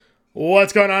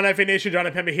What's going on, FA Nation? John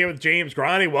Impemba here with James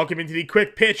Grande. Welcome into the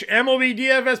Quick Pitch MLB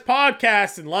DFS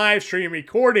podcast and live stream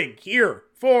recording here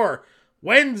for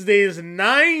Wednesday's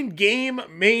 9-game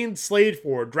main slate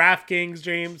for DraftKings,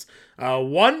 James.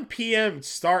 1 p.m.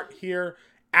 start here,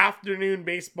 afternoon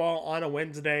baseball on a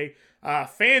Wednesday.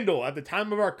 FanDuel, at the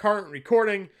time of our current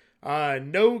recording,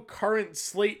 no current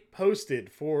slate posted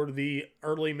for the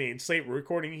early main slate. We're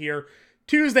recording here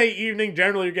Tuesday evening.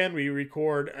 Generally, again, we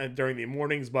record during the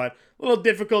mornings, but a little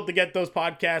difficult to get those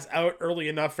podcasts out early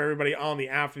enough for everybody on the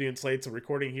afternoon slate. So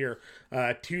recording here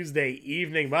Tuesday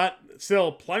evening, but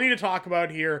still plenty to talk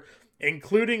about here,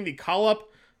 including the call-up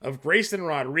of Grayson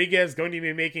Rodriguez, going to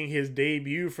be making his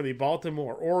debut for the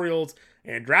Baltimore Orioles,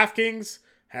 and DraftKings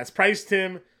has priced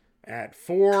him at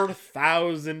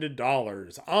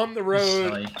 $4,000 on the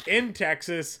road in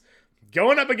Texas,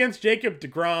 going up against Jacob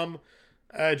deGrom.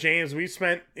 James, we've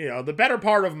spent the better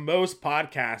part of most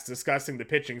podcasts discussing the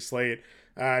pitching slate,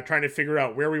 trying to figure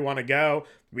out where we want to go.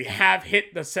 We have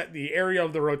hit the area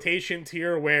of the rotations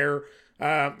here where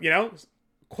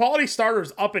quality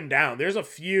starters up and down. There's a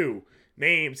few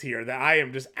names here that I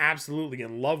am just absolutely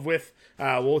in love with.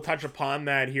 We'll touch upon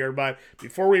that here, but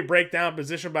before we break down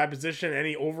position by position,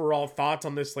 any overall thoughts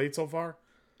on this slate so far?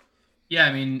 Yeah,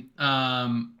 I mean,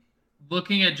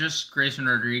 looking at just Grayson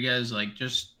Rodriguez,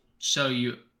 so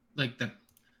you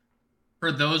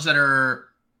for those that are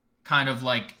kind of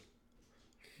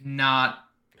not,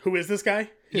 who is this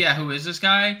guy? Yeah, who is this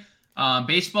guy?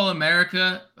 Baseball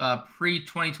America,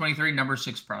 pre-2023, number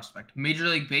 6 prospect. Major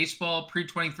League Baseball,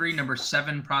 pre-23, number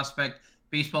 7 prospect.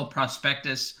 Baseball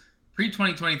Prospectus,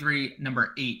 pre-2023,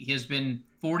 number 8. He has been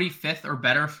 45th or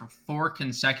better for 4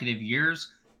 consecutive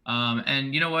years.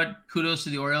 And you know what? Kudos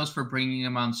to the Orioles for bringing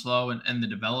him on slow and the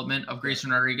development of Grayson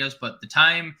Rodriguez. But the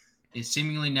time is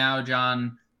seemingly now,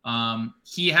 John.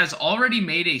 He has already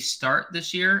made a start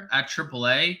this year at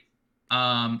AAA.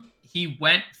 He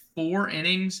went 4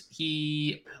 innings.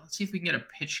 Let's see if we can get a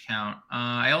pitch count.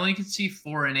 I only can see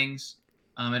 4 innings.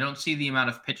 I don't see the amount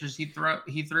of pitches he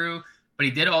threw, but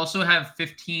he did also have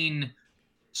 15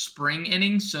 spring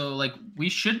innings. So we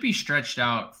should be stretched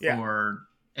out for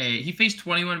he faced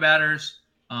 21 batters.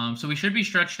 So we should be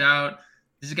stretched out.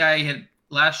 This guy had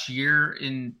last year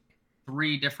in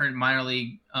 3 different minor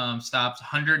league stops,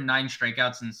 109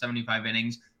 strikeouts in 75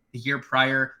 innings. The year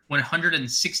prior,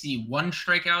 161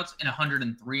 strikeouts in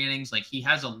 103 innings. He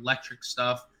has electric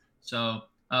stuff. So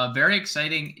very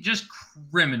exciting, just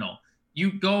criminal.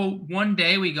 You go one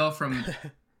day, we go from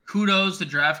kudos to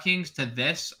DraftKings to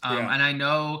this. And I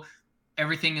know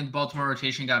everything in the Baltimore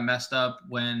rotation got messed up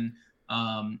when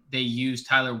they used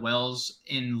Tyler Wells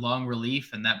in long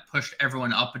relief, and that pushed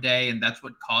everyone up a day, and that's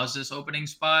what caused this opening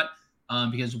spot.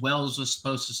 Because Wells was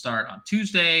supposed to start on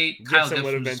Tuesday. Kyle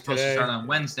Gibson was supposed to start on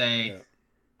Wednesday.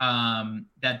 Yeah.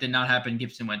 That did not happen.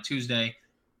 Gibson went Tuesday.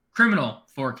 Criminal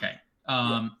 4K.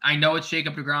 I know it's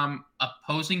Jacob deGrom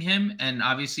opposing him, and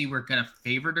obviously we're going to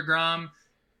favor deGrom.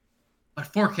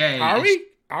 But 4K.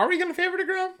 Are we going to favor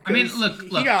deGrom? I mean, look.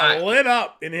 He got lit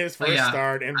up in his first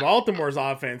start, and Baltimore's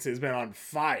offense has been on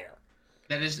fire.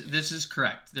 This is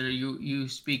correct. You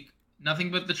speak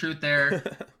nothing but the truth there.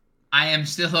 I am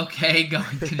still okay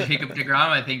going to Jacob deGrom.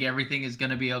 I think everything is going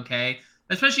to be okay,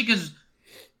 especially because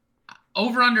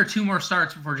over under 2 more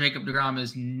starts before Jacob deGrom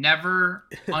is never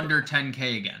under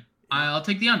 10K again. I'll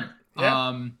take the under.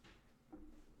 Yeah.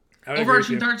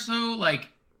 Overarching starts though,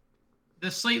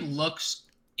 the slate looks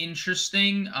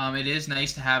interesting. It is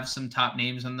nice to have some top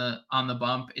names on the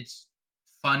bump. It's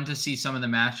fun to see some of the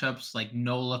matchups, like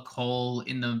Nola Cole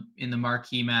in the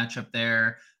marquee matchup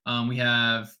there. We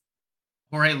have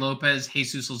Jorge Lopez,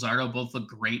 Jesus Luzardo both look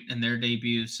great in their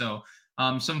debuts. So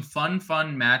some fun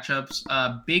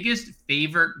matchups. Biggest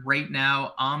favorite right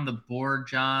now on the board,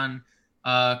 John.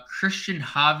 Christian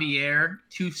Javier,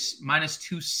 minus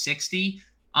 260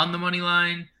 on the money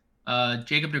line.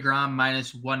 Jacob deGrom,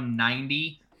 minus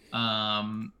 190.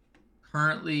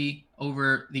 Currently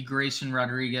over the Grayson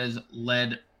Rodriguez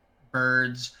led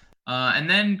Birds. And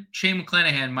then Shane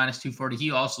McClanahan, minus 240. He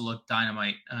also looked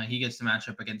dynamite. He gets the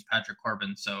matchup against Patrick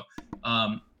Corbin. So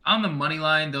on the money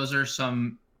line, those are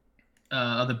some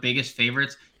of the biggest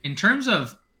favorites. In terms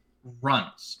of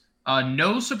runs,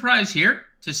 no surprise here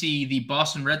to see the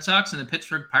Boston Red Sox and the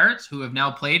Pittsburgh Pirates, who have now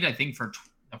played, I think, for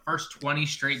the first 20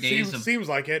 straight days. Seems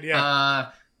like it,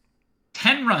 yeah.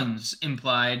 10 runs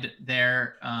implied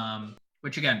there,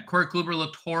 which, again, Corey Kluber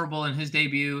looked horrible in his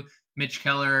debut. Mitch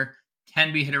Keller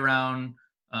can be hit around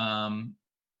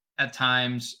at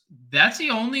times. That's the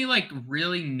only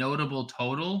really notable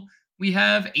total. We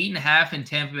have 8.5 in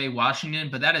Tampa Bay, Washington,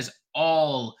 but that is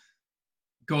all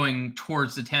going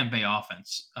towards the Tampa Bay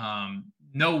offense.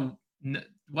 No,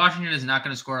 Washington is not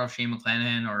going to score off Shane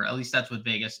McClanahan, or at least that's what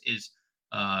Vegas is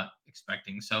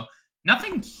expecting. So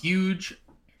nothing huge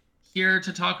here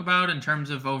to talk about in terms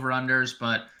of over-unders,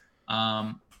 but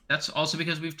that's also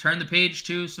because we've turned the page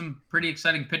to some pretty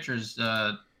exciting pitchers,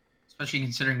 especially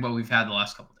considering what we've had the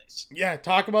last couple days. Yeah,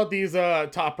 talk about these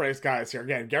top price guys here.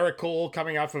 Again, Garrett Cole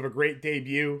coming off of a great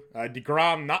debut.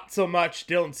 DeGrom, not so much.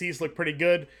 Dylan Cease looked pretty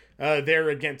good there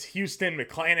against Houston.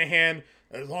 McClanahan,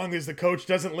 as long as the coach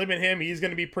doesn't limit him, he's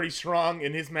going to be pretty strong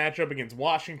in his matchup against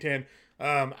Washington.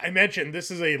 I mentioned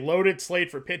this is a loaded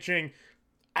slate for pitching.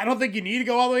 I don't think you need to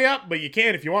go all the way up, but you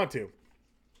can if you want to.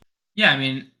 Yeah, I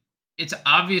mean, it's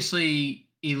obviously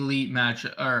elite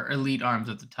arms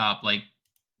at the top. Like,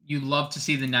 you love to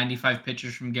see the 95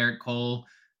 pitches from Garrett Cole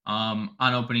on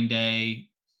opening day.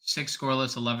 6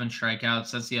 scoreless, 11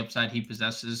 strikeouts. That's the upside he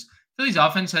possesses. Philly's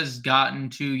offense has gotten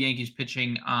to Yankees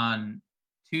pitching on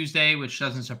Tuesday, which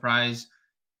doesn't surprise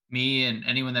me and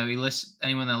anyone that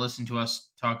listened to us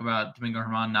talk about Domingo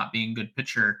Germán not being a good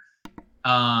pitcher.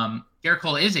 Garrett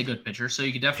Cole is a good pitcher, so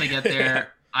you could definitely get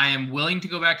there. I am willing to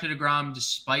go back to DeGrom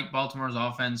despite Baltimore's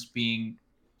offense being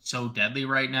so deadly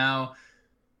right now.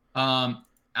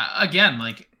 Again,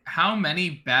 like, how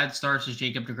many bad starts is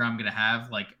Jacob DeGrom going to have?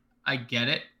 Like, I get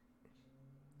it.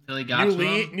 Philly got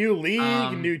new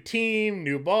league, new team,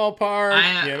 new ballpark.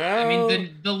 I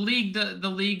mean, the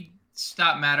league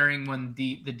stopped mattering when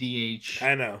the DH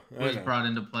was brought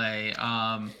into play.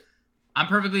 I'm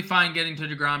perfectly fine getting to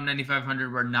DeGrom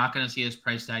 9,500. We're not going to see his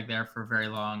price tag there for very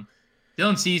long.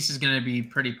 Dylan Cease is going to be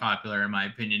pretty popular, in my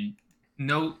opinion.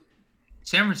 No,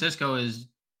 San Francisco is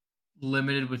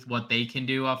limited with what they can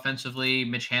do offensively.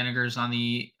 Mitch Haniger's on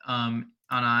the on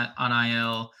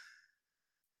IL.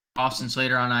 Austin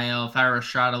Slater on IL. Thairo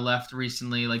Estrada left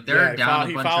recently. Like, they're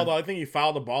down a bunch of... I think he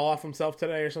fouled the ball off himself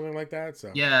today or something like that. So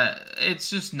yeah, it's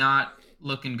just not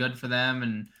looking good for them.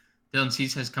 And Dylan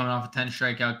Cease has coming off a 10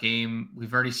 strikeout game.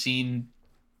 We've already seen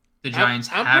the Giants.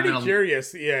 I'm pretty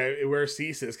curious, where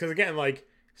Cease is, because again, like,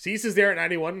 Cease is there at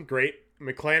 91, great.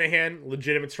 McClanahan,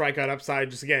 legitimate strikeout upside.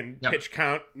 Just again, pitch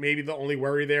count, maybe the only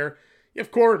worry there. You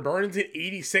have Corbin Burns at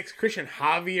 86, Christian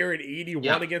Javier at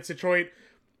 81 against Detroit.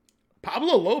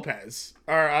 Pablo Lopez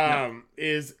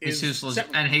is Jesus Luzardo.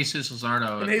 And Jesus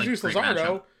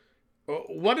Luzardo.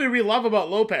 What did we love about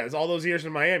Lopez all those years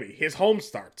in Miami? His home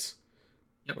starts.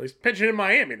 Yep. Well, he's pitching in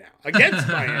Miami now against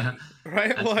Miami,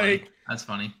 right? That's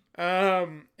funny.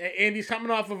 And he's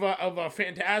coming off of a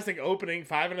fantastic opening,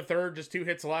 5 1/3, just 2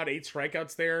 hits allowed, 8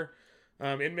 strikeouts there.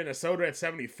 In Minnesota at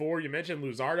 74, you mentioned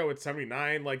Luzardo at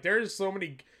 79. Like, there's so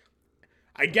many.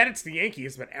 I get it's the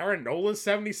Yankees, but Aaron Nola's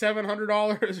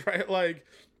 $7,700, right? Like,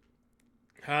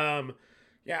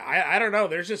 I don't know.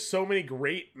 There's just so many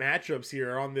great matchups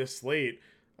here on this slate.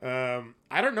 I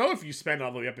don't know if you spend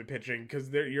all the way up in pitching, because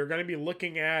you're going to be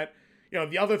looking at,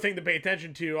 the other thing to pay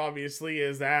attention to, obviously,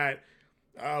 is that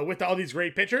with all these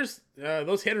great pitchers,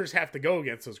 those hitters have to go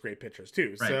against those great pitchers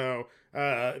too. Right. So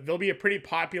there'll be a pretty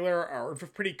popular or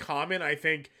pretty common, I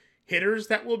think, hitters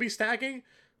that will be stacking,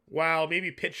 while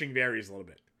maybe pitching varies a little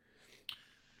bit.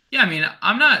 Yeah, I mean,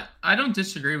 I don't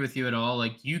disagree with you at all.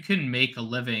 Like, you can make a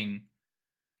living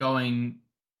going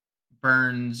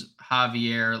Burns,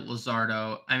 Javier,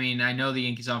 Luzardo. I mean, I know the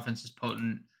Yankees offense is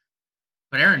potent,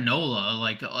 but Aaron Nola,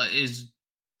 like, is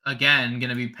again going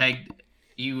to be pegged.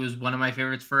 He was one of my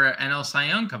favorites for NL Cy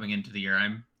Young coming into the year.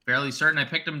 I'm fairly certain I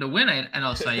picked him to win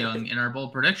NL Cy Young in our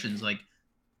bold predictions. Like,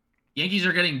 Yankees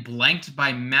are getting blanked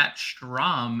by Matt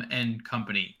Strahm and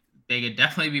company. They could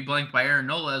definitely be blanked by Aaron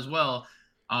Nola as well.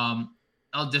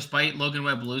 Despite Logan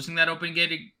Webb losing that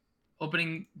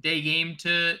opening day game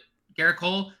to Garrett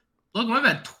Cole, Logan Webb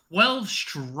had 12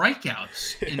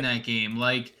 strikeouts in that game.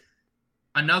 Like,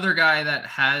 another guy that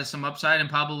has some upside, and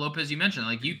Pablo Lopez, you mentioned,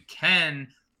 like, you can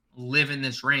live in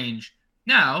this range.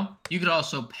 Now, you could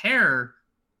also pair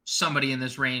somebody in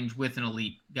this range with an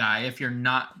elite guy if you're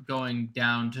not going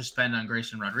down to spend on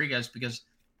Grayson Rodriguez, because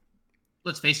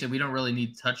let's face it, we don't really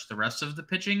need to touch the rest of the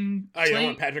pitching. Oh, you don't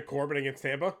want Patrick Corbin against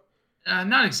Tampa?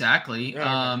 Not exactly.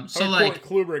 Okay. So, like,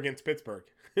 Kluber against Pittsburgh.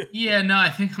 Yeah, no, I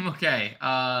think I'm okay.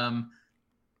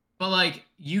 But, like,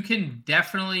 you can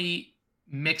definitely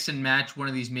mix and match one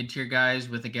of these mid-tier guys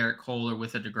with a Garrett Cole or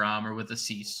with a DeGrom or with a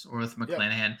Cease or with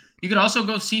McClanahan. Yep. You could also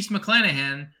go Cease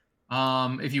McClanahan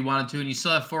if you wanted to, and you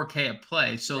still have 4K at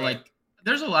play. So, like,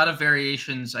 there's a lot of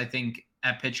variations, I think,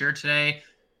 at pitcher today.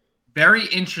 Very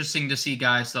interesting to see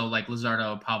guys, though, like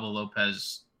Luzardo, Pablo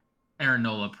Lopez, Aaron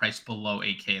Nola priced below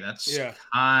 8K. That's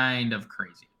kind of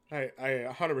crazy. I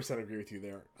 100% agree with you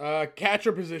there.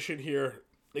 Catcher position here.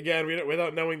 again,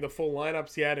 without knowing the full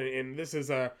lineups yet, and this is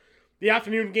the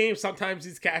afternoon game. Sometimes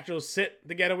these catchers sit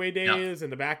the getaway days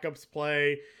and the backups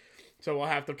play. So we'll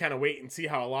have to kind of wait and see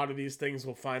how a lot of these things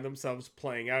will find themselves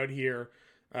playing out here.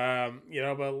 But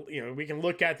we can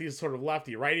look at these sort of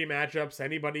lefty-righty matchups.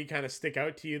 Anybody kind of stick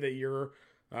out to you that you're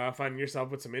finding yourself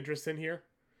with some interest in here?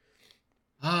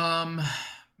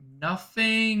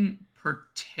 Nothing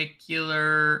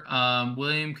particular.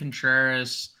 William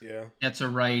Contreras, that's a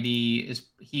righty.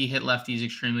 He hit lefties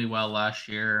extremely well last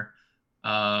year.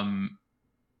 Yasmani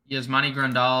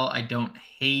Grandal, I don't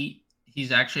hate.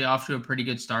 He's actually off to a pretty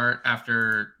good start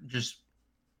after just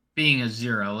being a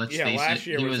zero. Let's face last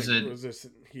it. Year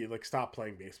he stopped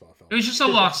playing baseball. It was just a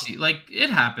lost season. Like, it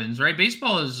happens, right?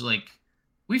 Baseball is like,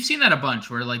 we've seen that a bunch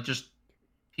where like just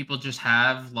people just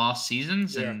have lost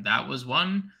seasons, and that was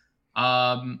one.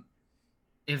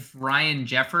 If Ryan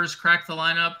Jeffers cracked the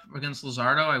lineup against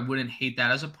Luzardo, I wouldn't hate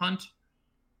that as a punt.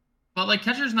 But like,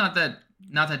 catcher's not that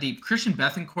deep. Christian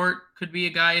Bethancourt could be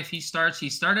a guy if he starts. He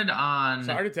started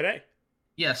today.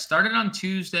 Yeah, started on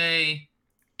Tuesday.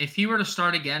 If he were to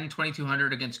start again,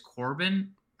 2,200 against Corbin,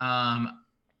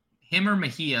 him or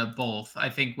Mejia, both. I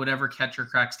think whatever catcher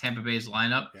cracks Tampa Bay's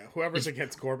lineup. Yeah, whoever's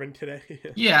against Corbin today.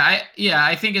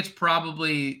 I think it's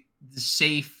probably the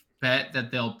safe bet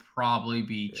that they'll probably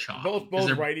be chalky.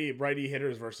 Both righty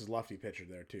hitters versus lefty pitcher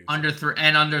there too. So. Under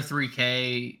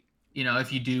 3K.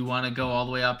 If you do want to go all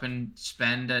the way up and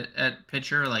spend at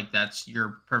pitcher, like that's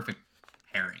your perfect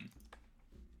pairing.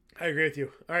 I agree with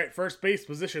you. All right, first base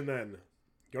position then.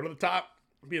 Go to the top.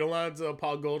 Pete Alonso,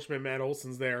 Paul Goldschmidt, Matt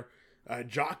Olson's there.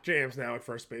 Jock Jams now at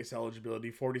first base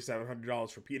eligibility,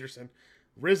 $4,700 for Peterson.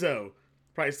 Rizzo,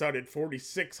 priced out at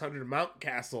 $4,600.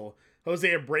 Mountcastle. Jose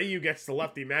Abreu gets the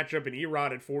lefty matchup, and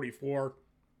Erod at 44.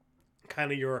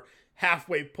 Kind of your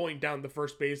halfway point down the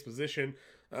first base position.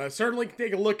 Certainly can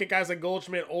take a look at guys like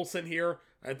Goldschmidt, Olson here.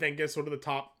 I think is sort of the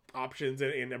top options,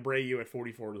 and Abreu at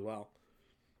 44 as well.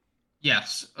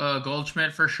 Yes,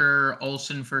 Goldschmidt for sure,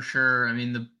 Olson for sure. I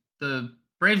mean, the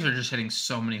Braves are just hitting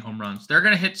so many home runs. They're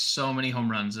going to hit so many home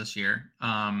runs this year.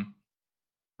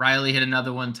 Riley hit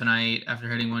another one tonight after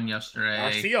hitting one yesterday.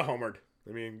 Garcia homered.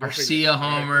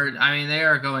 Homered. I mean, they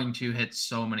are going to hit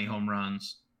so many home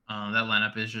runs. That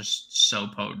lineup is just so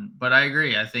potent. But I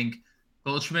agree. I think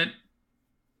Goldschmidt,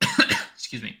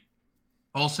 excuse me,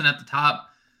 Olson at the top.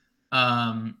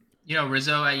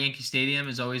 Rizzo at Yankee Stadium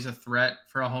is always a threat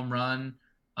for a home run.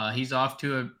 He's off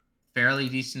to a fairly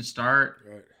decent start.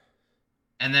 Right.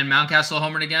 And then Mountcastle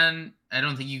homered again. I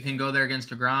don't think you can go there against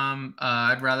DeGrom.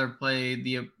 I'd rather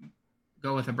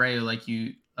go with Abreu like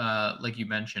you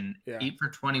mentioned. Yeah. 8 for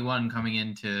 21 coming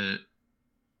into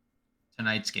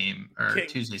tonight's game or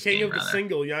Tuesday's game. King of the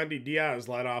single, Yandy Diaz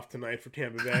led off tonight for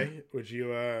Tampa Bay. Would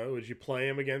you play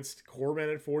him against Corbin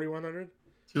at 4,100?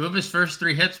 2 of his first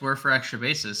 3 hits were for extra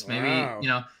bases. Maybe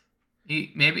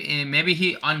maybe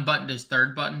he unbuttoned his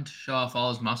third button to show off all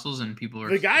his muscles, and people were.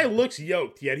 The guy looks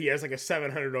yoked, yet he has like a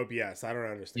 700 OPS. I don't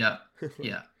understand.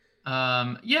 Yeah.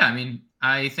 I mean,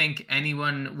 I think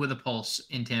anyone with a pulse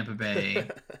in Tampa Bay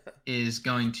is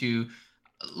going to,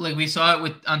 like we saw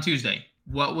it on Tuesday.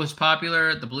 What was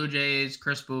popular? The Blue Jays,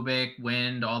 Chris Bubik,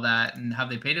 Wind, all that, and have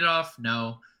they paid it off?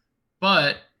 No,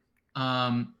 but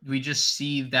we just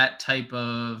see that type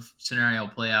of scenario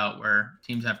play out where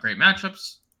teams have great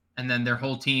matchups, and then their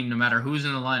whole team, no matter who's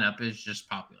in the lineup, is just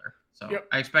popular. So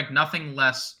I expect nothing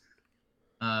less.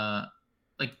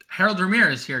 Like Harold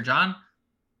Ramirez here, John,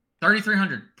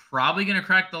 3,300, probably going to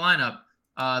crack the lineup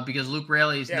because Luke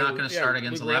Raley's not going to start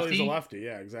against Luke a lefty. Raley's a lefty,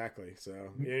 yeah, exactly. So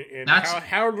and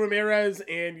Harold Ramirez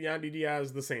and Yandy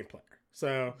Diaz the same player.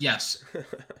 So yes,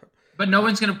 but no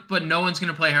one's gonna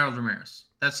play Harold Ramirez.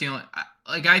 That's the only.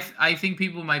 I think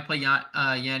people might play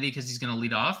Yandy because he's going to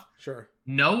lead off. Sure.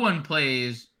 No one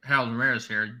plays Harold Ramirez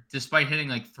here, despite hitting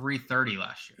like 330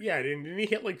 last year. Yeah, didn't he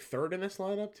hit like third in this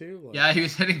lineup too? Yeah, he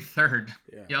was hitting third.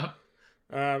 Yeah. Yep.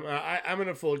 I'm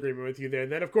in full agreement with you there.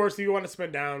 Then, of course, if you want to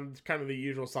spend down, kind of the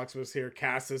usual sucks with us here.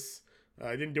 Cassis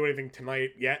didn't do anything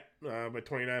tonight yet, but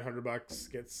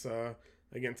 $2,900 gets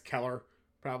against Keller.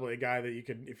 Probably a guy that you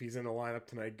could, if he's in the lineup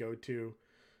tonight, go to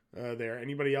there.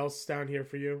 Anybody else down here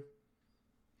for you?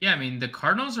 Yeah, I mean, the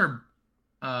Cardinals are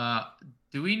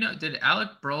do we know, did Alec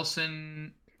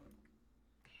Burleson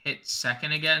hit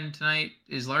second again tonight?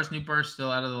 Is Lars Nootbaar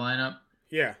still out of the lineup?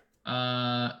 Yeah.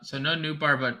 So no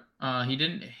Nootbaar, but he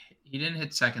didn't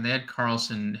hit second. They had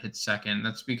Carlson hit second.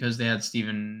 That's because they had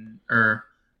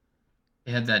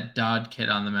they had that Dodd kid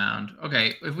on the mound.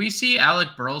 Okay, if we see Alec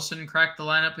Burleson crack the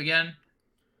lineup again,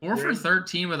 4 for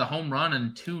 13 with a home run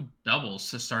and 2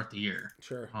 doubles to start the year.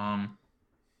 Sure.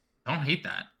 Don't hate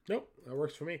that. Nope, that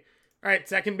works for me. All right,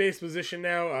 second base position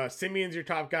now. Simeon's your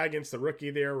top guy against the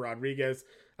rookie there, Rodriguez.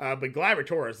 But Gleyber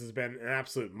Torres has been an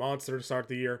absolute monster to start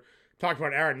the year. Talked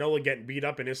about Aaron Nola getting beat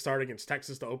up in his start against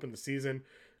Texas to open the season.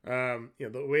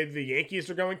 The way the Yankees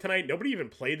are going tonight, nobody even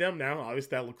played them now.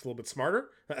 Obviously, that looks a little bit smarter,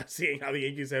 seeing how the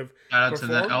Yankees have Shout out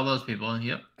performed. to all those people.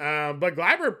 Yep. But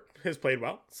Gleyber has played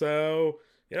well. So,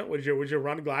 would you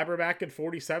run Gleyber back at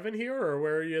 47 here, or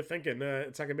where are you thinking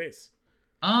at second base?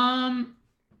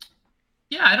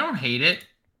 Yeah, I don't hate it.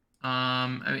 I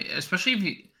mean, especially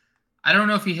if I don't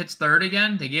know if he hits third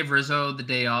again. They gave Rizzo the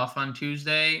day off on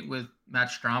Tuesday with Matt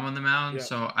Strahm on the mound,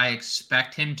 so I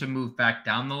expect him to move back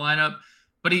down the lineup.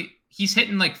 But he's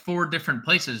hitting like 4 different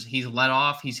places. He's led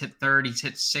off, he's hit third, he's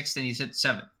hit sixth, and he's hit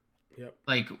seventh. Yep.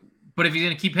 But if he's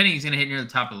gonna keep hitting, he's gonna hit near the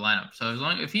top of the lineup. So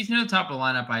if he's near the top of the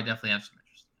lineup, I definitely have some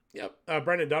interest. Yep.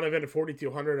 Brendan Donovan at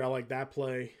 4,200. I like that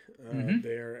play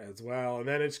there as well. And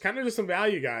then it's kind of just some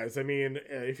value guys. I mean,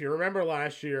 if you remember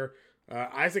last year,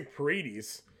 Isaac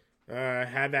Paredes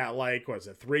had that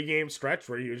 3-game stretch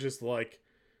where he was just the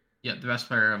best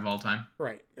player of all time.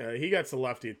 Right. He got the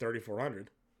lefty at 3,400.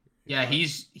 Yeah,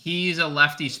 he's a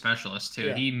lefty specialist too.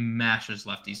 Yeah. He mashes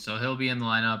lefties, so he'll be in the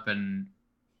lineup and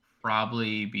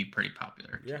probably be pretty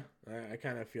popular. Yeah, I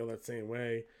kind of feel that same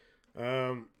way.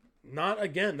 Not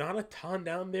a ton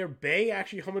down there. Bay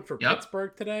actually homing for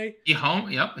Pittsburgh today.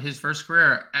 His first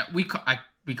career. We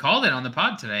called it on the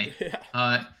pod today.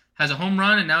 Yeah. Has a home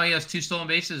run, and now he has 2 stolen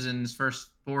bases in his first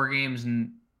 4 games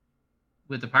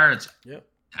with the Pirates. Yep.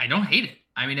 I don't hate it.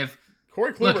 I mean, if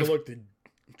Corey Kluber looked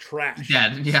trash.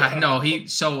 Dead. Yeah, no,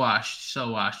 he's so washed.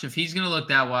 If he's gonna look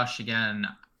that washed again.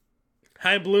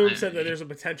 Hein Bloom said that there's a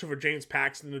potential for James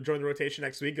Paxton to join the rotation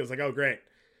next week. I was like, oh great,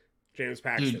 James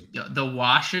Paxton. Dude, the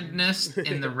washedness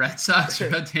in the Red Sox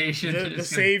rotation. The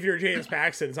savior James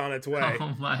Paxton's on its way.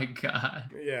 Oh my god.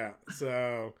 Yeah.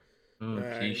 So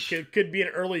could be an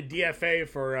early DFA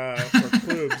for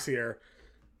Klubs here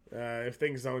if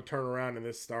things don't turn around in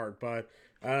this start, but.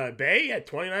 Bay at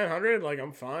 2,900,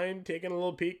 I'm fine taking a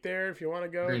little peek there if you want to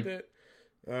go with it.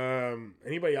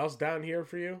 Anybody else down here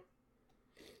for you?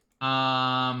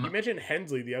 You mentioned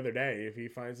Hensley the other day. If he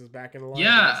finds us back in the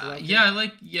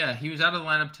lineup, he was out of the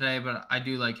lineup today, but I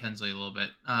do like Hensley a little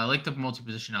bit. I like the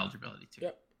multi-position eligibility too.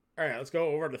 Yep. All right, let's go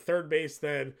over to third base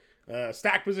then.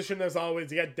 Stack position as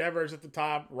always. You got Devers at the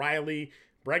top, Riley,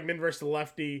 Bregman versus the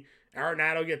lefty.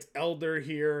 Arenado gets Elder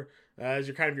here as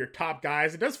your top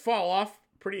guys. It does fall off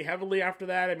pretty heavily after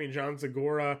that. I mean, John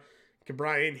Segura,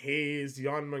 Brian Hayes,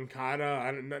 Yon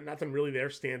Moncada. Nothing really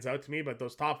there stands out to me, but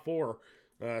those top 4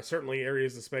 certainly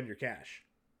areas to spend your cash.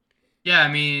 Yeah, I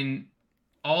mean,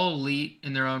 all elite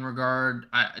in their own regard.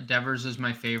 Devers is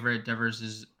my favorite. Devers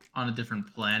is on a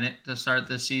different planet to start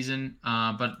this season.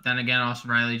 But then again,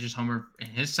 Austin Riley just homered in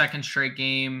his second straight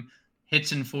game,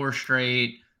 hits in 4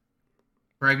 straight.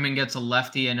 Bregman gets a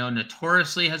lefty. I know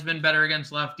notoriously has been better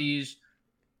against lefties.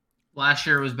 Last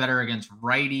year was better against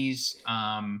righties.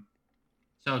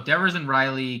 So Devers and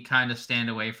Riley kind of stand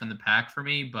away from the pack for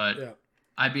me, but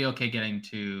I'd be okay getting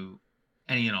to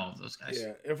any and all of those guys.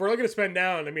 Yeah, if we're looking to spend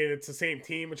down, I mean, it's the same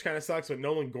team, which kind of sucks, but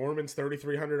Nolan Gorman's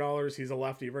 $3,300. He's a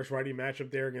lefty versus righty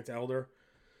matchup there against Elder.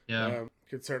 Yeah.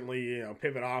 Could certainly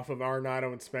pivot off of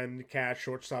Arenado and spend cash,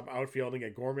 shortstop, outfield, and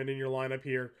get Gorman in your lineup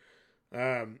here.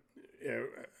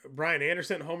 Brian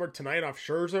Anderson homered tonight off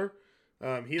Scherzer.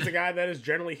 He's a guy that has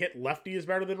generally hit lefties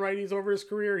better than righties over his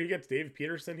career. He gets Dave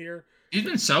Peterson here. He's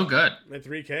been so good. At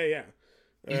 3K, yeah.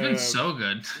 He's been so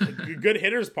good. Good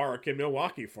hitters park in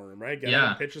Milwaukee for him, right? Get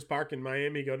out of pitchers park in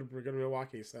Miami, go to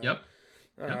Milwaukee. So,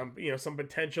 some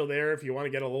potential there if you want to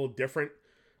get a little different.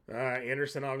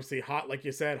 Anderson obviously hot, like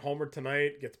you said. Homer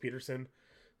tonight gets Peterson.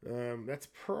 That's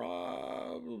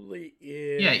probably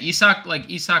it. Yeah,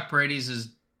 Isak Paredes is.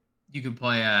 You could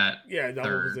play at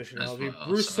double position.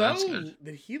 Rousseau,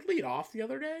 did he lead off the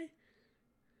other day?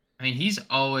 I mean, he's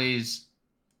always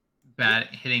bad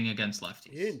at hitting against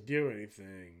lefties. He didn't do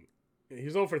anything. He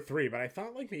was 0 for 3, but I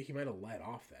thought maybe he might have led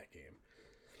off that game.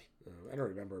 I don't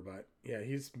remember, but yeah,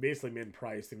 he's basically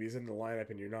mid-priced. If he's in the lineup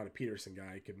and you're not a Peterson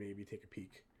guy, you could maybe take a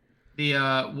peek.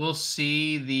 We'll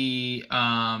see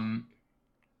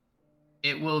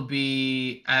it will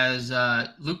be as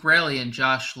Luke Raley and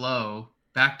Josh Lowe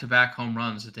back-to-back home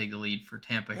runs to take the lead for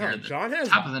Tampa here. John has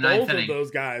top of the both ninth of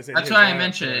those guys. That's why I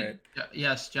mentioned it.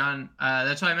 Yes, John.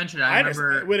 That's why I mentioned it. I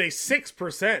remember with a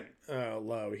 6%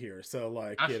 low here.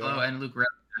 So Josh Lowe and Luke Raley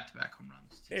back-to-back home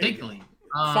runs to take the lead.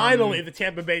 Finally, the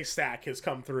Tampa Bay stack has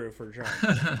come through for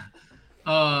John.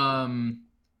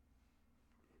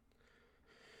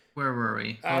 Where were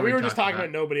we? We were just talking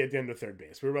about nobody at the end of third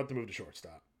base. We were about to move to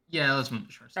shortstop. Yeah, let's move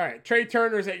to shorts. All right, Trey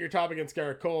Turner's at your top against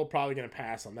Garrett Cole. Probably going to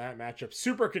pass on that matchup.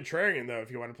 Super contrarian, though,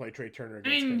 if you want to play Trey Turner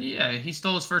against Garrett Cole. Yeah, he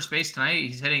stole his first base tonight.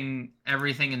 He's hitting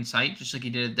everything in sight, just like he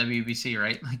did at WBC,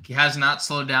 right? Like, he has not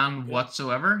slowed down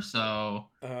whatsoever, so...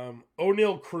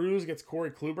 O'Neal Cruz gets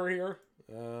Corey Kluber here.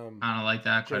 I don't like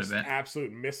that quite a bit.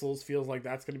 Absolute missiles. Feels like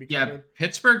that's going to be coming.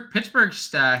 Pittsburgh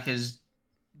stack is...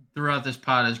 Throughout this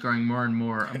pod is growing more and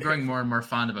more. I'm growing more and more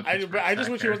fond of a Pittsburgh I just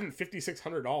wish there. it wasn't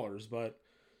 $5,600, but...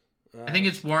 I think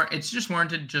it's just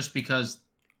warranted just because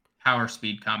power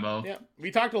speed combo. Yeah,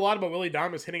 we talked a lot about Willie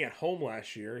Adames hitting at home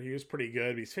last year. He was pretty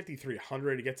good. He's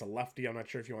 5,300. He gets a lefty. I'm not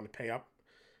sure if you want to pay up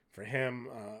for him.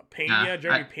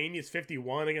 Jeremy Pena is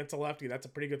 51 against a lefty. That's a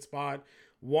pretty good spot.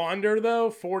 Wander though,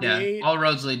 48. Yeah, all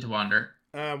roads lead to Wander.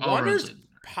 Wander's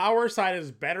power side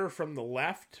is better from the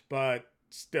left, but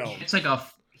still, he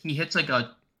hits like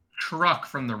a truck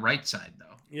from the right side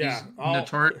though. Yeah,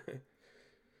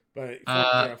 But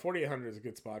 4,800 is a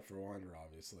good spot for Wander,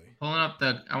 obviously. I want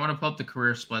to pull up the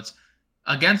career splits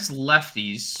against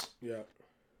lefties. Yeah.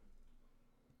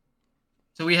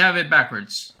 So we have it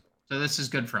backwards. So this is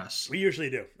good for us. We usually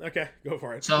do. Okay, go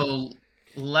for it. So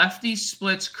lefty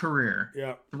splits career.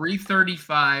 Yeah.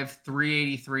 335,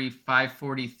 383,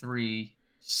 543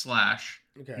 slash.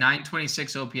 Okay.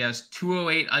 926 OPS,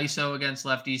 208 ISO against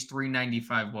lefties,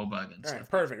 395 WOBA against All right, lefties.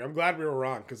 Perfect. I'm glad we were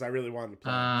wrong because I really wanted to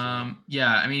play him.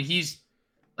 Yeah, I mean, he's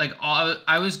like,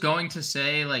 I was going to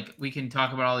say, like, we can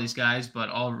talk about all these guys, but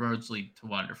all roads lead to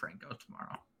Wander Franco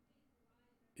tomorrow.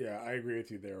 Yeah, I agree with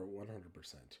you there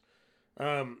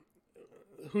 100%.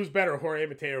 Who's better, Jorge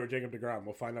Mateo or Jacob deGrom?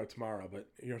 We'll find out tomorrow, but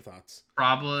your thoughts?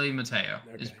 Probably Mateo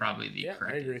is probably the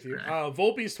correct. I agree with you.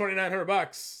 Volpe's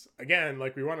 $2,900. Again,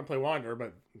 like we want to play Wander,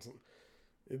 but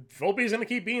Volpe's going to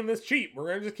keep being this cheap. We're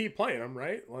going to just keep playing him,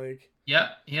 right? Like, yeah.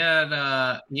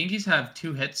 The Yankees have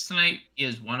 2 hits tonight. He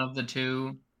is one of the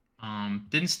 2.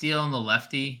 Didn't steal on the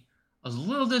lefty. I was a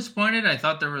little disappointed. I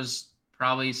thought there was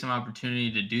probably some opportunity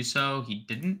to do so. He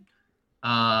didn't.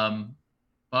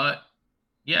 But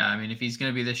yeah, I mean, if he's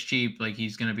going to be this cheap, like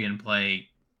he's going to be in play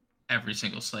every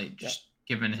single slate, just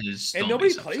given his. And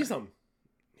nobody plays him.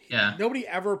 Yeah, nobody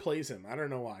ever plays him. I don't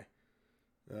know why.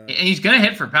 And he's going to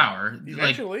hit for power.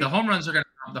 Eventually, like the home runs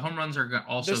are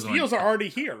also. The steals are already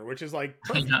here, which is like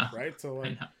perfect, right? So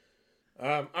like,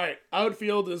 all right,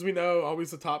 outfield, as we know,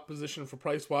 always the top position for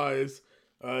price wise.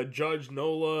 Judge,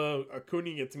 Nola,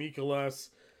 Acuna gets Mikolas.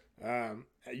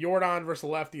 Jordan versus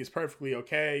lefty is perfectly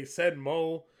okay. Said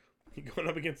Mo going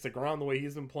up against the ground the way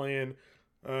he's been playing.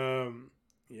 Where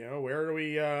do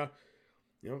we?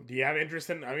 Do you have interest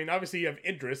in? I mean, obviously you have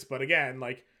interest, but again,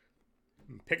 like,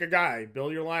 pick a guy,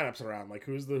 build your lineups around. Like,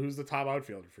 who's the top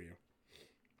outfielder for you?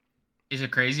 Is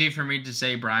it crazy for me to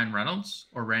say Brian Reynolds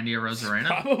or Randy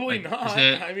Arozarena? Probably not.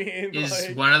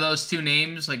 Is one of those 2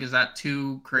 names, like, is that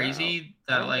too crazy?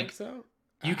 No, I don't think so.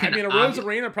 You can. I mean,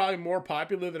 Arozarena probably more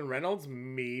popular than Reynolds.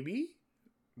 Maybe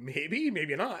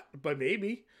not, but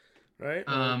maybe, right?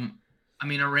 I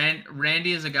mean,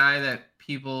 Randy is a guy that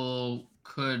people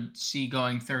could see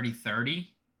going 30-30,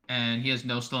 and he has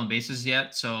no stolen bases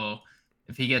yet. So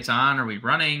if he gets on, are we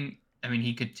running? I mean,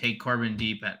 he could take Corbin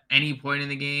deep at any point in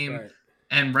the game. Right.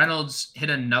 And Reynolds hit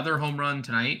another home run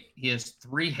tonight. He has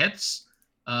 3 hits.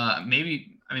 But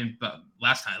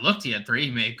last time I looked, he had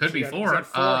 3. It could be 4. He's got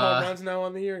 4 home runs now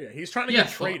on the year. Yeah, he's trying to get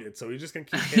traded, so he's just gonna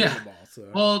keep hitting the ball. So.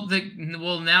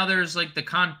 Well, now there's like the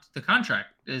contract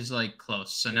is like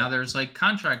close, so now there's like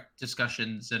contract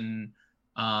discussions, and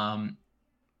I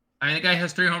mean, the guy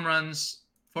has 3 home runs,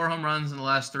 4 home runs in the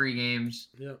last 3 games.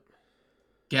 Yep.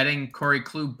 Getting Corey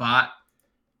Kluber.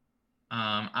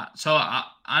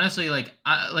 Honestly, like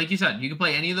you said, you can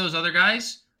play any of those other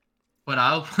guys, but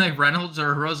I'll play Reynolds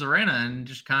or Arozarena and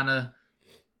just kind of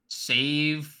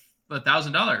save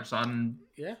 $1,000 on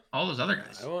all those other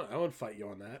guys. I won't fight you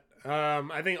on that.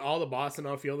 I think all the Boston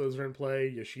outfielders are in play.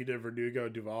 Yoshida, Verdugo,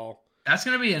 Duvall. That's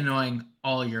going to be annoying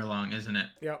all year long, isn't it?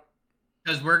 Yep.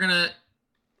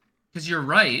 Because you're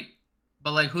right,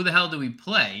 but like, who the hell do we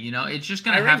play? You know, it's just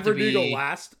going to have to be. Verdugo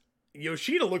last.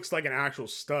 Yoshida looks like an actual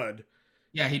stud.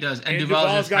 Yeah, he does. And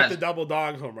Duvall's got the double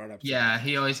dog home run upside. Yeah,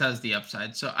 he always has the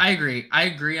upside. So I agree. I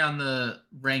agree on the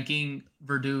ranking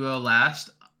Verdugo last,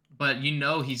 but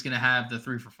he's going to have the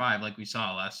 3 for 5 like we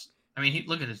saw last. I mean,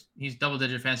 look at he's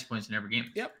double-digit fantasy points in every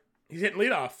game. Yep. He's hitting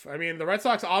leadoff. I mean, the Red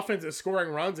Sox offense is scoring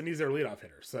runs, and he's their leadoff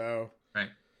hitter. So, right.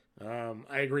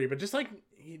 I agree. But just like,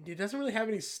 he doesn't really have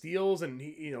any steals, and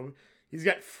he's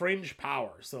got fringe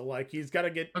power. So, like, he's got to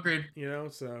get, agreed.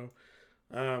 So,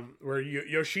 where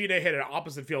Yoshida hit an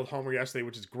opposite field homer yesterday,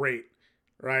 which is great,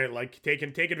 Right, like take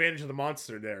advantage of the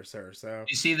monster there, sir. So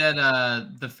You see that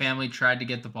the family tried to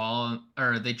get the ball,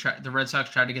 or the Red Sox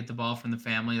tried to get the ball from the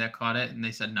family that caught it, and they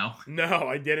said no. no,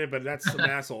 I didn't, but that's some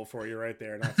asshole for you right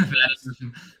there. Not surprised.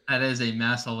 That is a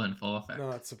massive in full effect.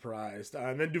 Not surprised.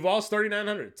 And then Duvall's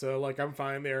 3,900, so like I'm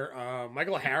fine there.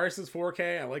 Michael Harris is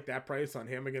 4K. I like that price on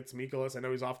him against Mikolas. I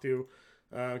know he's off to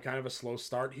kind of a slow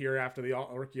start here after the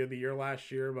Rookie of the Year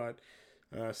last year, but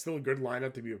still a good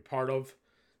lineup to be a part of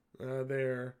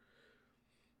there.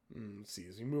 Let's see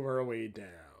as we move our way down.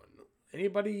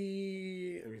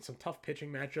 Anybody? I mean, some tough pitching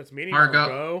matchups. Maybe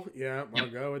Margot. Yeah,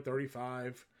 Margot at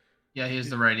 35. Yeah, he is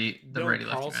the righty lefty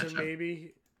Carlson matchup.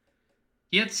 Maybe.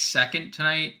 He had second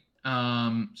tonight.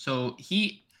 So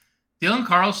Dylan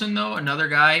Carlson though, another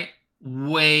guy,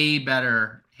 way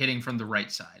better hitting from the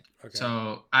right side. Okay.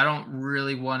 So I don't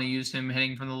really want to use him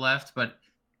hitting from the left, but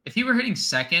if he were hitting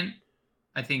second,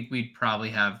 I think we'd probably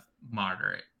have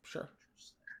moderate. Sure.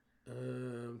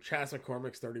 Chas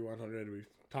McCormick's 3,100. We've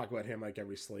talked about him like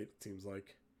every slate, it seems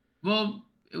like. Well,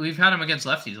 we've had him against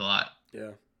lefties a lot.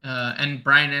 Yeah. And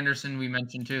Brian Anderson, we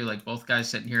mentioned too. Like both guys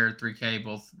sitting here at 3K,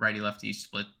 both righty lefty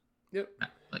split. Yep.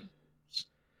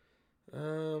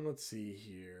 Let's see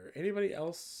here. Anybody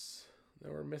else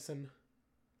that we're missing?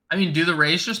 I mean, do the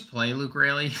Rays just play Luke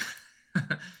Raley?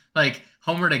 Like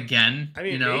homered again? I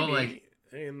mean, maybe.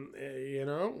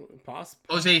 Possible.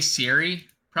 Jose Siri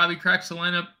probably cracks the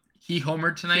lineup. He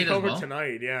homered tonight as well.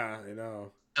 Tonight, yeah, I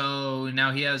know. So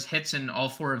now he has hits in all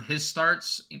 4 of his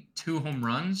starts, 2 home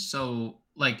runs. So,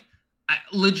 like,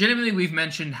 legitimately, we've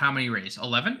mentioned how many Rays?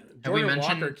 11? Jordan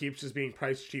Walker keeps just being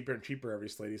priced cheaper and cheaper every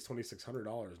slate. He's $2,600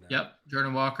 now. Yep,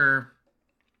 Jordan Walker,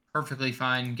 perfectly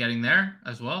fine getting there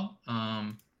as well.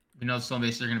 We know the stolen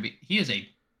bases are going to be. He is a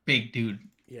big dude.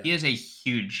 Yeah. He is a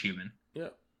huge human.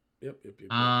 Yep.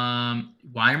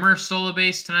 Weimer stole a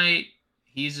base tonight.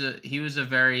 He was a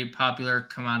very popular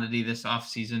commodity this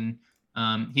offseason.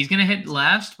 He's gonna hit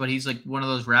last, but he's like one of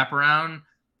those wraparound.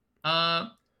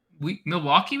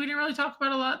 Milwaukee we didn't really talk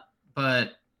about a lot,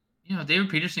 but David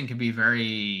Peterson can be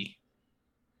very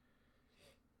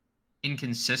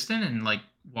inconsistent and like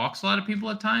walks a lot of people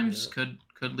at times. Yeah.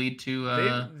 Could lead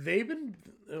to. They've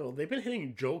been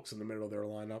hitting jokes in the middle of their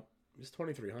lineup. He's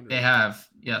 2,300. They have,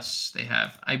 yes, they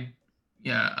have.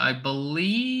 I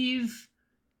believe.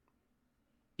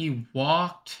 He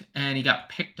walked and he got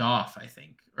picked off, I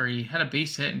think. Or he had a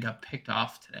base hit and got picked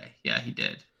off today. Yeah, he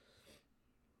did.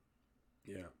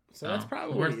 Yeah. So that's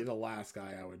probably the last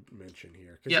guy I would mention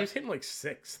here. Because he was hitting like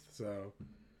 6th. So.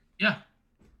 Yeah.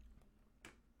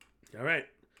 All right.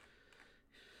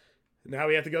 Now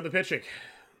we have to go to the pitching.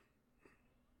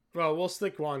 Well, we'll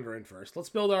stick Wander in first. Let's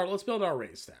build our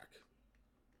Rays stack.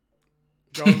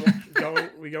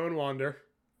 We go in Wander.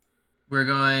 We're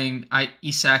going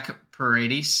Isaac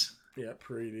Paredes. Yeah,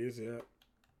 Paredes, yeah.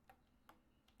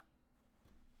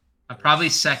 Probably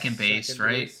second base,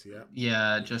 right? Base, yeah.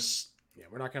 Yeah, just... Yeah,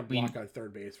 we're not going to block out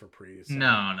third base for Paredes.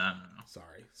 No.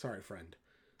 Sorry, friend.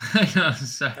 No,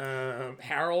 sorry.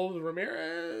 Harold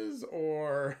Ramirez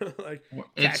or like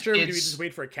catcher? Do we just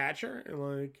wait for a catcher?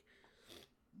 Like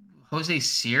Jose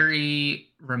Siri,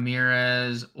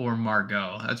 Ramirez, or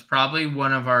Margot. That's probably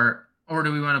one of our... Or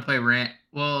do we want to play Rand?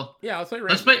 Well, yeah, let's play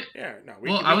Randy. Let's play. Yeah, no.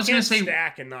 I was gonna say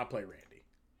stack and not play Randy.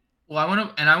 Well, I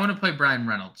want to play Brian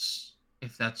Reynolds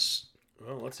if that's.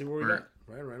 Well, let's see what we got.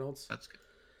 Brian Reynolds. That's good.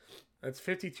 That's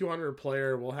 5,200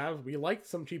 player. We liked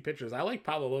some cheap pitchers. I like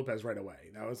Pablo Lopez right away.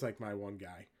 That was like my one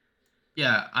guy.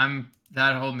 Yeah,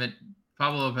 Pablo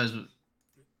Lopez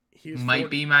might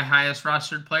be my highest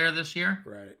rostered player this year.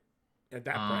 Right. At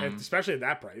that price, especially at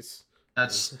that price.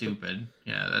 That's stupid.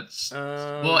 Yeah, that's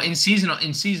well in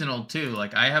seasonal too.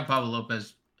 Like I have Pablo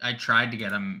Lopez. I tried to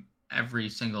get him every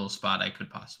single spot I could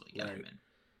possibly get him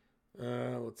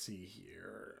in. Let's see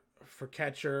here for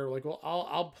catcher. Like, well,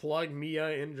 I'll plug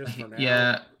Mia in just for now.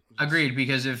 Yeah, agreed.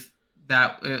 Because if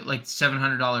that like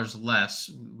 $700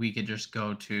 less, we could just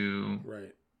go to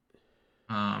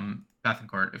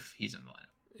Bethencourt if he's in the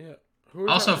lineup. Yeah.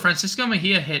 Also, Francisco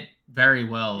Mejia hit very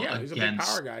well. Yeah, he's a big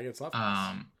power guy against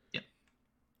lefties.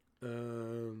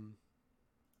 All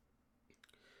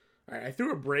right, I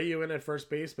threw Abreu in at first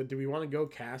base, but do we want to go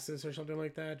Cassis or something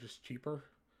like that? Just cheaper?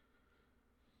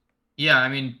 Yeah, I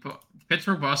mean,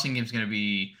 Pittsburgh-Boston game's going to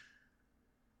be...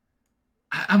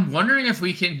 I'm wondering if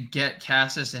we can get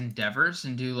Cassis and Devers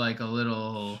and do like a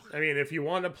little... I mean, if you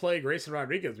want to play Grayson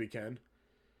Rodriguez, we can.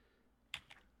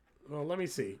 Well, let me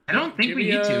see. I don't think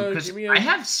we need to, because I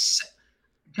have...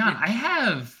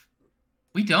 John,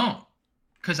 we don't.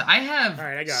 Because I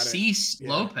have Cease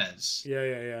Lopez.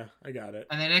 Yeah. I got it.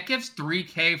 And then it gives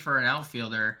 $3K for an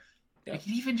outfielder. We could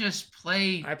even just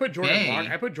play I put Jordan Bay.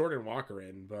 Walker. I put Jordan Walker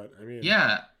in, but I mean,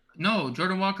 Yeah, no,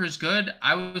 Jordan Walker is good.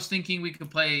 I was thinking we could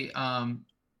play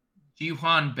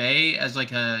Ji-Hwan Bay as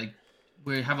like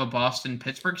we have a Boston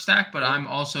Pittsburgh stack, but I'm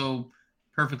also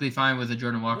perfectly fine with a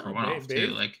Jordan Walker no, one-off too.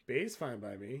 Like Bay's fine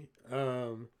by me.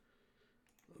 Let's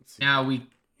see. now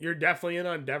You're definitely in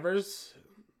on Devers.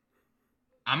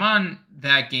 I'm on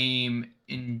that game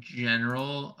in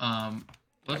general.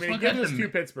 Let's look give at us two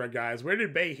Pittsburgh guys. Where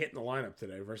did Bay hit in the lineup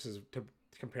today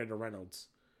compared to Reynolds?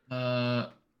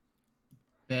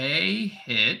 Bay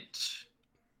hit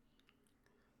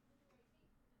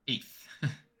 8th.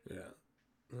 Yeah.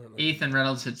 8th and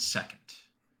Reynolds hit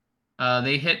 2nd.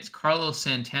 They hit Carlos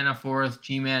Santana 4th,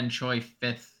 G-Man Choi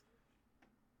 5th,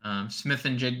 Smith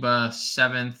and Jigba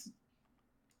 7th,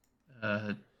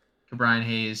 Brian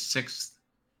Hayes 6th.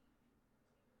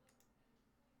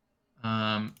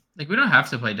 Like we don't have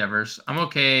to play Devers. I'm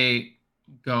okay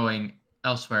going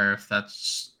elsewhere if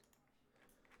that's.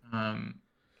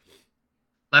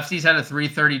 Lefties had a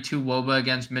 332 WOBA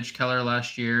against Mitch Keller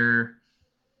last year.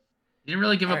 He didn't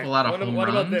really give up a lot of home runs. What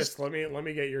about this? Let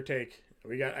me get your take.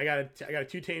 I got a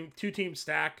two team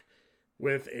stack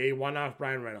with a one-off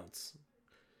Brian Reynolds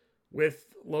with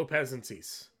Lopez and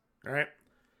Cease. All right.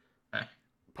 Okay.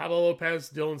 Pablo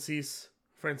Lopez, Dylan Cease,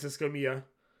 Francisco Milla,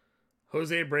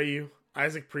 Jose Abreu,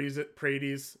 Isaac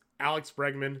Paredes, Alex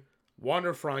Bregman,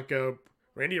 Wander Franco,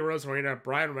 Randy Arozarena,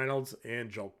 Brian Reynolds, and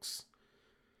Jolks.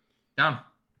 Down.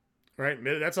 Right,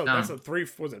 that's a 3.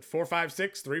 Was it 4, 5,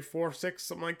 6, 3, 4, 6,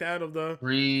 something like that of the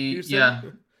 3? Houston? Yeah.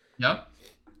 Yep.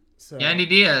 So Yandy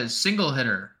Diaz, single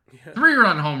hitter,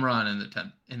 3-run home run in the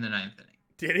 9th inning.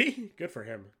 Did he? Good for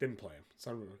him. Didn't play him.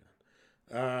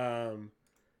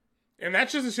 And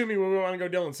that's just assuming we want to go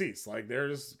Dylan Cease. Like,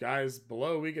 there's guys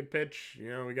below we could pitch.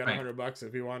 You know, we got $100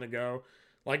 if we want to go.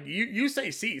 Like, you say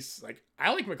Cease. Like,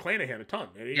 I like McClanahan a ton.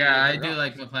 Yeah, I do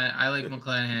like McClanahan. I like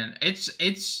McClanahan.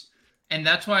 It's and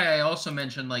that's why I also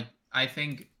mentioned, like, I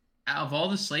think out of all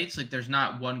the slates, like, there's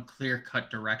not one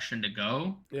clear-cut direction to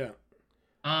go. Yeah.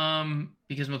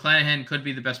 Because McClanahan could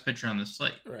be the best pitcher on the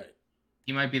slate. Right.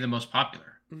 He might be the most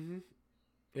popular. Mm-hmm.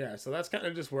 Yeah, so that's kind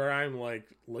of just where I'm, like,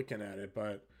 looking at it,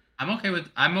 but I'm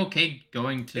okay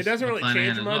going to. It doesn't really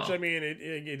change much. Well. I mean,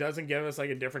 it doesn't give us like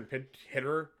a different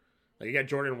hitter. Like you got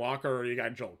Jordan Walker or you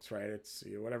got Jolks, right? It's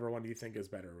whatever one you think is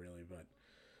better, really. But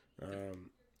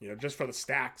just for the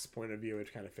stacks point of view,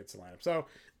 it kind of fits the lineup. So,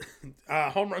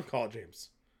 home run call, James.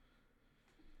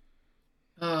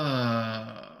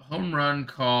 Home run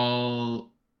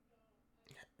call.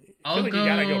 I feel like you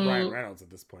gotta go Brian Reynolds at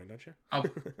this point, don't you? I'm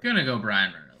gonna go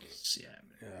Brian Reynolds. Yeah.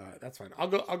 That's fine. I'll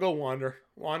go Wander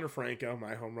Franco,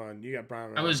 my home run. You got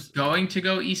Brian Reynolds. I was going to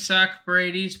go Isaac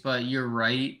Paredes, but you're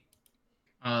right.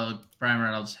 Brian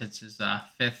Reynolds hits his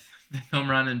 5th home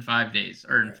run in 5 days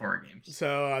or in 4 games.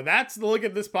 So that's the look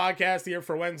at this podcast here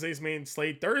for Wednesday's main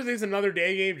slate. Thursday's another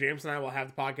day game. James and I will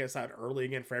have the podcast out early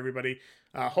again for everybody.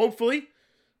 Hopefully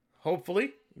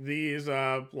these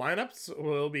lineups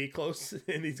will be close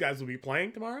and these guys will be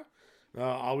playing tomorrow.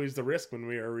 Always the risk when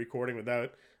we are recording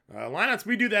without lineups.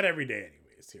 We do that every day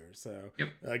anyways here. So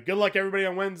good luck everybody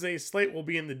on Wednesday's slate. We'll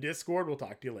be in the Discord. We'll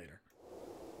talk to you later.